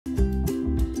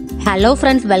Hello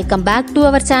friends, welcome back to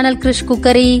our channel Krish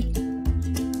Cookery.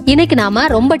 இன்னைக்கு நாம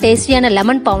ரொம்ப டேஸ்டியான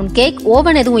லெமன் பவுண்ட் கேக்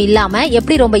ஓவன் எதுவும் இல்லாம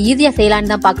எப்படி ரொம்ப ஈஸியா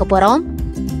செய்யலாம்னு தான் பார்க்க போறோம்.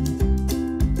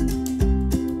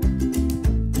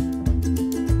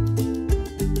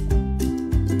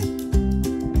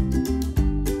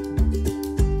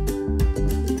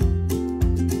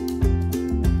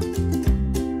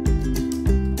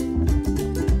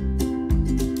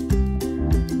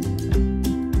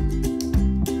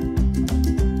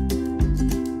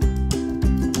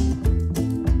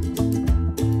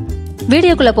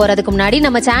 வீடியோக்குள்ள போறதுக்கு முன்னாடி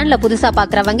நம்ம சேனல்ல புதுசா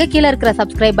பாக்குறவங்க கீழ இருக்கிற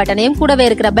சப்ஸ்கிரைப் பட்டனையும் கூடவே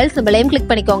இருக்கிற பெல் சிம்பலையும் கிளிக்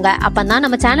பண்ணிக்கோங்க. அப்பதான்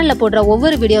நம்ம சேனல்ல போடுற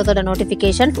ஒவ்வொரு வீடியோஸோட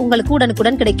நோட்டிபிகேஷன்ஸ் உங்களுக்கு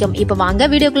உடனுக்குடன் கிடைக்கும். இப்போ வாங்க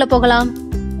வீடியோக்குள்ள போகலாம்.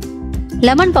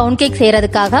 லெமன் பவுண்ட் கேக்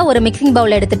செய்யறதுக்காக ஒரு மிக்சிங்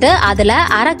பவுல் எடுத்துட்டு அதுல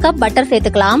 1/2 கப் பட்டர்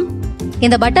சேர்த்துக்கலாம்.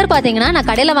 இந்த பட்டர் பாத்தீங்கன்னா நான்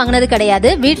கடையில வாங்கினது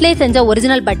கிடையாது, வீட்லயே செஞ்ச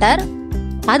ஒரிஜினல் பட்டர்.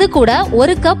 அது கூட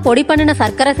 1 கப் பொடி பண்ணின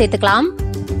சர்க்கரை சேர்த்துக்கலாம்.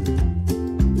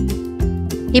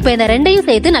 இப்போ இந்த ரெண்டையும்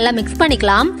சேர்த்து நல்லா மிக்ஸ்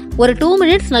பண்ணிக்கலாம். ஒரு 2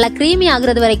 மினிட்ஸ் நல்லா கிரீமி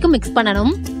ஆகுறது வரைக்கும் மிக்ஸ்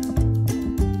பண்ணணும்.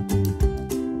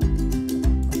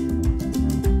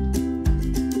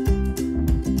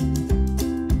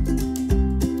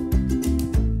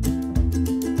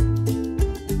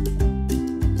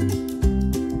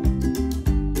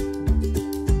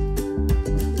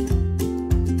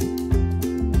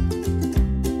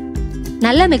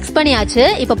 நல்லா மிக்ஸ் பண்ணியாச்சு.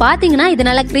 இப்போ பாத்தீங்கன்னா இது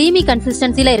நல்லா கிரீமி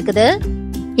கன்சிஸ்டன்சில இருக்குது.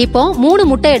 இப்போ 3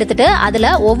 முட்டை எடுத்துட்டு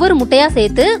அதுல ஒவ்வொரு முட்டையா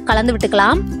சேர்த்து கலந்து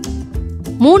விட்டுக்கலாம்.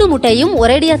 3 முட்டையும்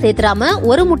ஒரேடியா சேர்த்துறாம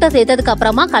ஒரு முட்டை சேர்த்ததுக்கு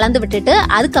அப்புறமா கலந்து விட்டுட்டு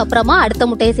அதுக்கப்புறமா அடுத்த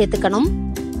முட்டையை சேர்த்துக்கணும்.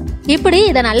 இப்படி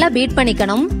இதை நல்லா பீட்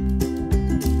பண்ணிக்கணும்.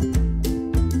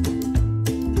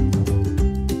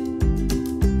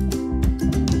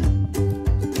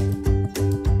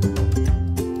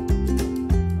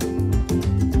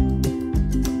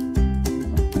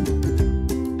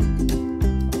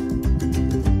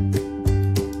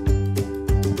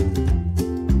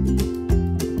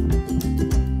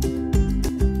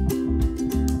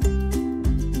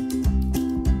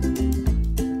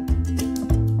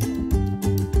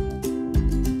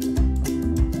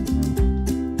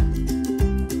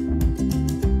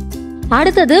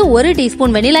 அடுத்தது 1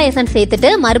 டீஸ்பூன் வெனிலா எசன்ஸ் சேர்த்துட்டு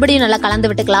மறுபடியும் நல்லா கலந்து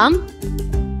விட்டுக்கலாம்.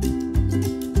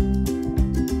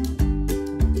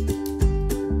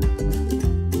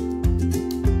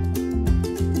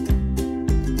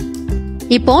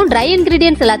 இப்போ ட்ரை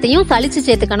இன்கிரீடியன்ட்ஸ் எல்லாத்தையும் சலிச்சு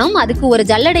சேர்த்துக்கணும். அதுக்கு ஒரு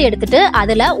ஜல்லடை எடுத்துட்டு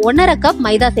அதுல 1/2 கப்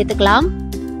மைதா சேர்த்துக்கலாம்.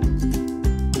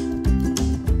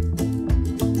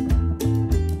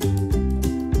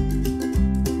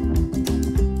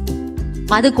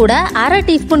 அது கூட 1/2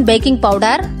 teaspoon baking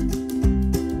powder,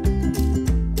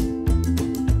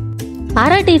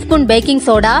 1/2 teaspoon baking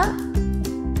soda,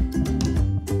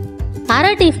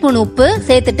 1/2 teaspoon உப்பு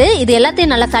சேர்த்துட்டு இது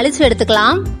எல்லாத்தையும் நல்லா சலிச்சு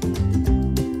எடுத்துக்கலாம்.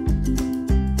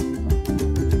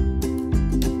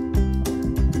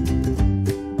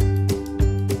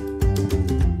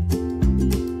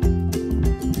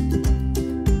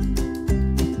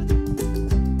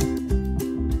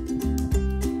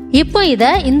 இப்போ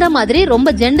இத இந்த மாதிரி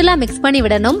ரொம்ப ஜென்டிலா மிக்ஸ் பண்ணி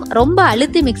விடணும். ரொம்ப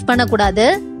அழுத்தி மிக்ஸ் பண்ண கூடாது.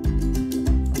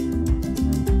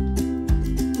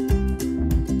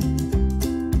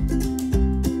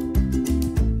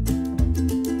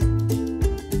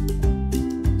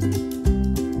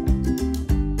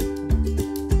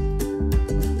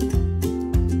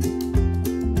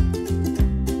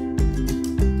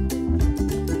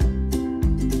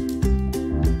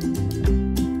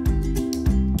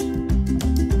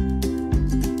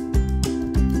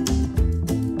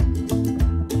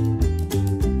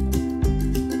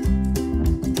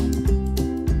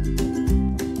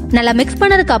 நல்லா மிக்ஸ்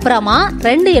பண்ணதுக்கு அப்புறமா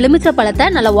 2 எலுமிச்சை பழத்தை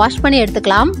நல்லா வாஷ் பண்ணி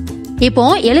எடுத்துக்கலாம். இப்போ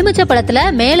எலுமிச்சை பழத்துல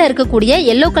மேல இருக்கக்கூடிய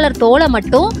எல்லோ கலர் தோலை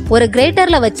மட்டும் ஒரு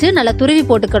கிரேட்டர்ல வச்சு நல்லா துருவி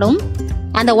போட்டுக்கணும்.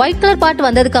 அந்த ஒயிட் கலர் பார்ட்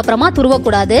வந்ததுக்கு அப்புறமா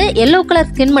துருவக்கூடாது. எல்லோ கலர்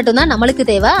ஸ்கின் மட்டும் தான் நம்மளுக்கு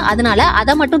தேவை, அதனால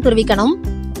அதை மட்டும் துருவிக்கணும்.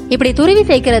 இப்படி துருவி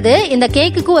சேர்க்கிறது இந்த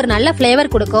கேக்குக்கு ஒரு நல்ல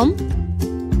ஃபிளேவர் கொடுக்கும்.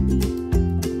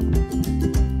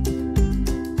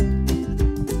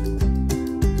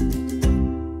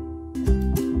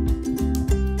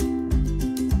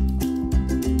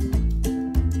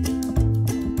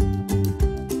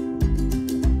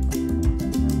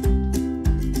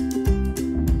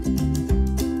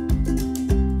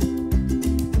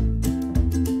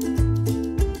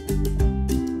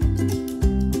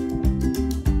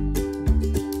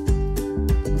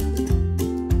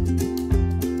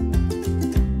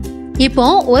 இப்போ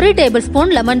 1 டேபிள்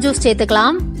ஸ்பூன் லெமன் ஜூஸ்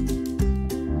சேர்த்துக்கலாம்.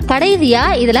 கடைசியா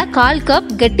இதுல 1/4 கப்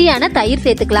கெட்டியான தயிர்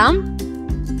சேர்த்துக்கலாம்.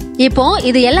 இப்போ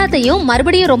இது எல்லாத்தையும்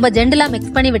மறுபடியும் ரொம்ப ஜென்டிலா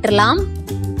மிக்ஸ் பண்ணி விட்டுறலாம்.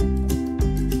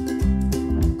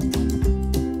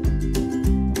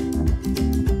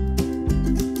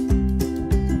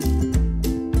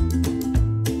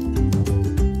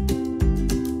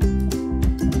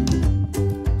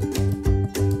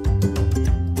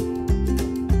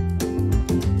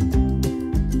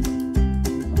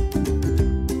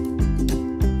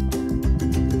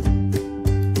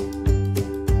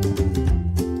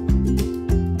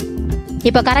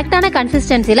 இப்போ கரெக்டான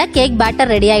கன்சிஸ்டன்சில கேக்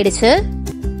பேட்டர் ரெடி ஆயிடுச்சு.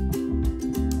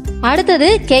 அடுத்தது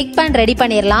கேக் பேன் ரெடி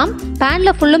பண்ணிடலாம்.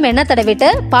 பேன்ல ஃபுல்லும் எண்ணெய் தடவிட்டு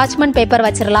பார்ச்மெண்ட் பேப்பர்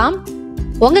வச்சிடலாம்.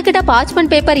 உங்ககிட்ட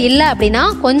பார்ச்மெண்ட் பேப்பர் இல்ல அப்படின்னா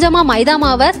கொஞ்சமா மைதா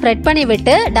மாவை ஸ்ப்ரெட் பண்ணி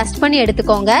விட்டு டஸ்ட் பண்ணி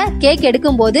எடுத்துக்கோங்க. கேக்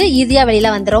எடுக்கும் போது ஈஸியா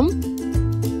வெளியில வந்துடும்.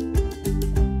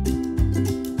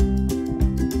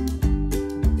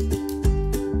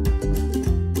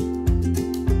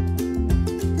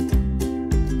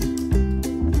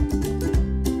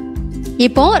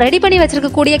 இப்போ ரெடி பண்ணி வச்சிருக்க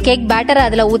கூடிய கேக் பேட்டரை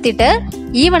அதுல ஊத்திட்டு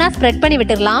ஈவனா ஸ்ப்ரெட் பண்ணி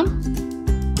விட்டுறலாம்.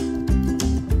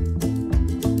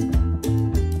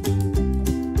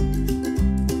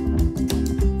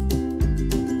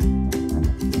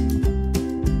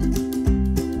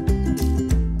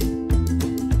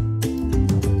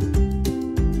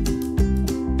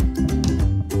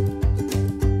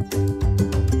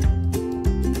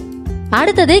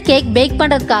 அடுத்தது கேக் பேக்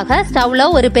பண்றதுக்காக ஸ்டவ்ல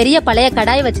ஒரு பெரிய பழைய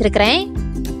கடாய் வச்சிருக்கிறேன்.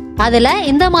 அதுல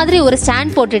இந்த மாதிரி ஒரு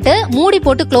ஸ்டாண்ட் போட்டுட்டு மூடி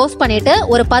போட்டு க்ளோஸ் பண்ணிட்டு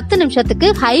ஒரு 10 நிமிஷத்துக்கு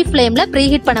ஹை ஃப்ளேம்ல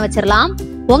ப்ரீஹீட் பண்ண வச்சிடலாம்.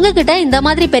 உங்ககிட்ட இந்த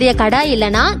மாதிரி பெரிய கடாய்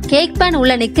இல்லனா கேக் பேன்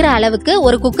உள்ள நிக்கிற அளவுக்கு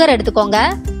ஒரு குக்கர் எடுத்துக்கோங்க.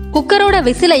 குக்கரோட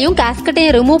விசிலையும்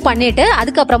கேஸ்கட்டையும் ரிமூவ் பண்ணிட்டு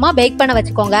அதுக்கப்புறமா பேக் பண்ண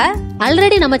வச்சுக்கோங்க.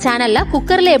 ஆல்ரெடி நம்ம சேனல்ல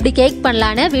குக்கர்ல எப்படி கேக்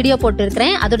பண்ணலான்னு வீடியோ போட்டு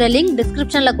இருக்கிறேன். அதோட லிங்க்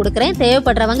டிஸ்கிரிப்ஷன்ல கொடுக்குறேன்.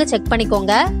 தேவைப்படுறவங்க செக்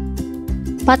பண்ணிக்கோங்க.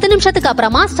 10 நிமிஷத்துக்கு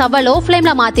அப்புறமா ஸ்டவ்வை லோ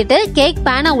ஃப்ளேம்ல மாத்திட்டு கேக்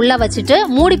பேனை உள்ள வச்சுட்டு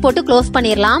மூடி போட்டு க்ளோஸ்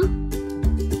பண்ணிடலாம்.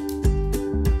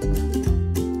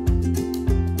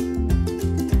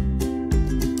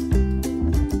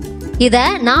 இத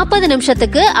 40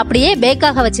 நிமிஷத்துக்கு அப்படியே பேக்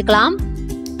ஆக வச்சுக்கலாம்.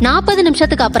 40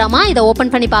 நிமிஷத்துக்கு அப்புறமா இதை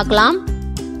ஓபன் பண்ணி பார்க்கலாம்.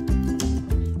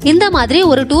 இந்த மாதிரி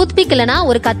ஒரு டூத் பிக் இல்லனா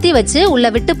ஒரு கத்தி வச்சு உள்ள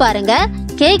விட்டு பாருங்க.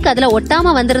 கேக் அதுல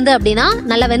ஒட்டாம வந்திருந்து அப்படின்னா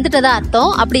நல்லா வெந்துட்டதா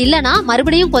அர்த்தம். அப்படி இல்லனா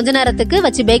மறுபடியும் கொஞ்ச நேரத்துக்கு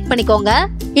வச்சு பேக் பண்ணிக்கோங்க.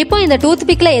 இப்போ இந்த டூத்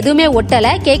பிக்ல எதுவுமே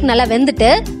ஒட்டல, கேக் நல்லா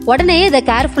வெந்துட்டு உடனே இதை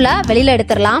கேர்ஃபுல்லா வெளியில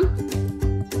எடுத்துடலாம்.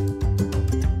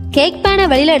 கேக் பேனை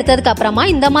வெளியில எடுத்ததுக்கு அப்புறமா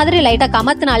இந்த மாதிரி லைட்டா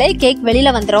கமத்துனாலே கேக்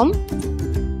வெளியில வந்துடும்.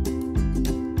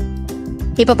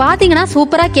 இப்ப பாத்தீங்கன்னா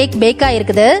சூப்பரா கேக் பேக்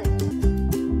ஆயிருக்குது.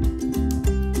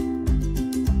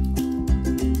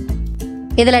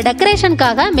 இதுல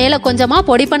டெக்கரேஷனுக்காக மேல கொஞ்சமா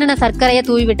பொடி பண்ணின சர்க்கரையை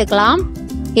தூவி விட்டுக்கலாம்.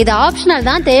 இது ஆப்ஷனல்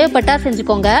தான், தேவைப்பட்டா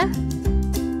செஞ்சுக்கோங்க.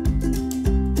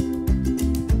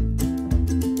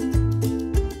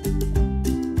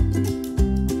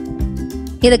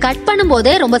 இது கட்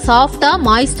பண்ணும்போது ரொம்ப சாஃப்டா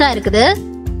மாய்ஸ்டா இருக்குது.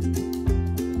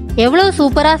 எவ்வளவு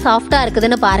சூப்பரா சாஃப்டா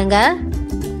இருக்குதுன்னு பாருங்க.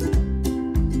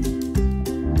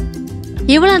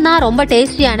 இவ்வளவுதான் ரொம்ப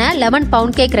டேஸ்டியான லெமன்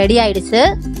பவுண்ட் கேக் ரெடி ஆயிடுச்சு.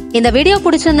 இந்த வீடியோ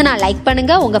பிடிச்சிருந்தா லைக்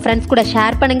பண்ணுங்க, உங்க ஃப்ரெண்ட்ஸ் கூட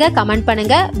ஷேர் பண்ணுங்க, கமெண்ட்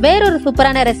பண்ணுங்க. வேறொரு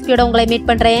சூப்பரான ரெசிபியோட உங்களை மீட்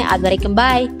பண்றேன். அது வரைக்கும்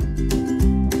பாய்.